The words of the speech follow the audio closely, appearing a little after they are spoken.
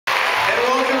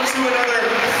to another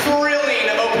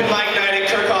thrilling open mic night at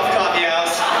Kerckhoff Coffee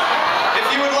House. If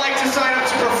you would like to sign up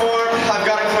to perform, I've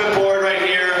got a clipboard right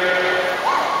here.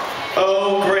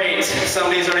 Oh, great.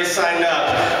 Somebody's already signed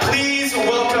up. Please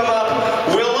welcome up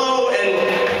Willow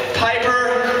and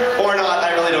Piper, or not,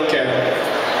 I really don't care.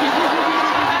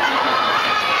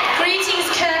 Greetings,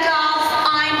 Kerckhoff.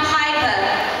 I'm Piper.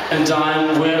 And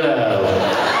I'm Willow.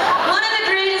 One of the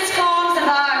greatest forms of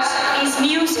art is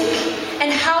music,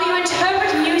 and how you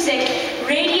interpret music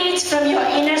radiates from your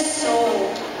inner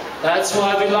soul. That's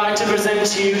why we'd like to present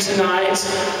to you tonight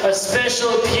a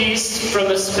special piece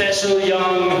from a special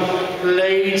young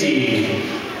lady.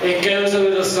 It goes a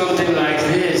little something like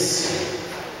this.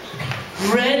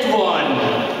 Red one,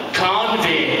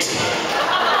 convict.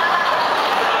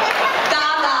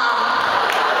 Gaga.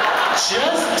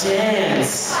 Just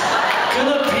dance.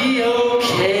 Gonna be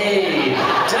okay.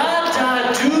 Da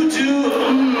da doo doo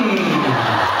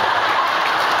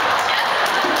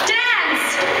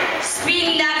Dance.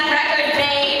 Spin that record,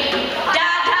 babe.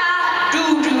 Da da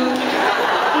doo doo.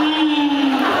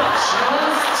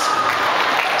 Just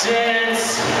dance.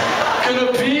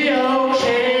 Gonna be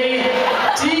okay.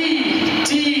 D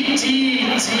D D D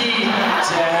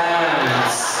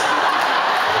dance.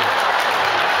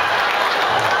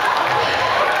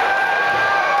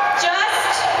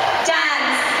 Just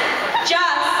dance.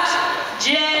 Just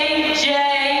J J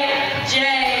J.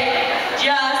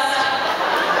 Just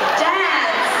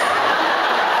dance.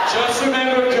 Just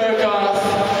remember, Kerckhoff,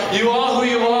 you are who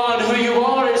you are, and who you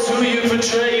are is who you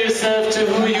portray yourself to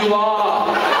who you are.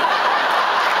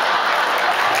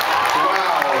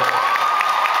 Wow.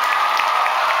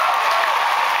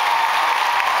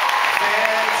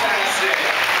 Fantastic.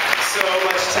 So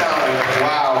much talent.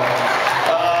 Wow.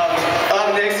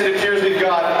 Up next, it appears we've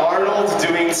got Arnold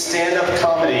doing stand-up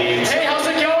comedy. Hey, how's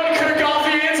it going,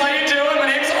 Kerckhoffians? How you doing? My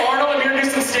name's Arnold. I'm here to do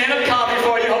some stand-up comedy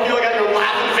for you. Hope you all got your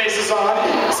laughing faces on,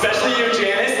 especially you,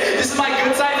 Janice. This is my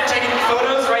good side for taking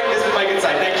photos, right? This is my good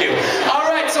side. Thank you. All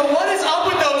right, so what is up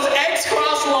with those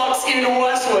X-crosswalks in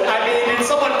Westwood? I mean, did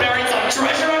someone bury some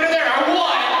treasure under there or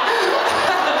what?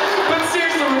 But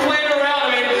seriously, we're playing around.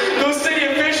 I mean, those city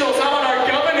officials, how about our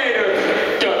governor?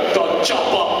 Get the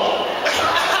chopper.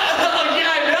 Yeah,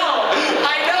 I know,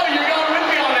 you're going with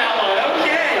me on that one.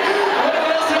 Okay. What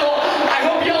else? I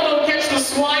hope y'all don't catch the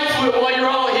swine flu while you're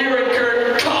all here at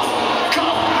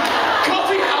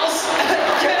Coffee House.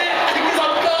 Get it? Because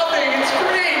I'm coughing. It's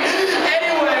great.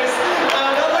 Anyways,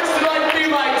 that looks like be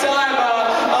my time.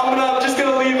 I'm just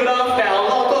gonna leave it off now.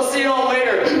 I'll see y'all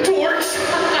later. Dorks.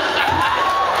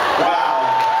 Wow.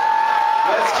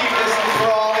 Let's keep this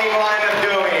crawling lineup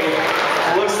going.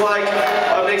 Looks like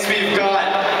up next we've got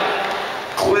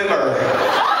Glimmer.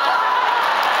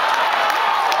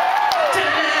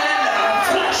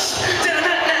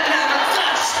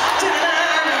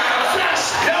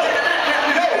 No,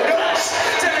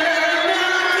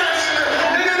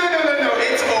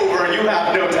 it's over. You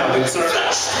have no talent, sir.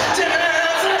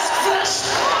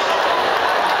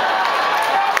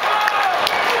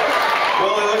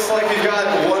 Well, it looks like we've got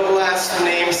one last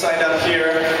name signed up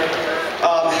here,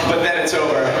 but then it's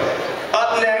over.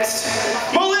 Up next,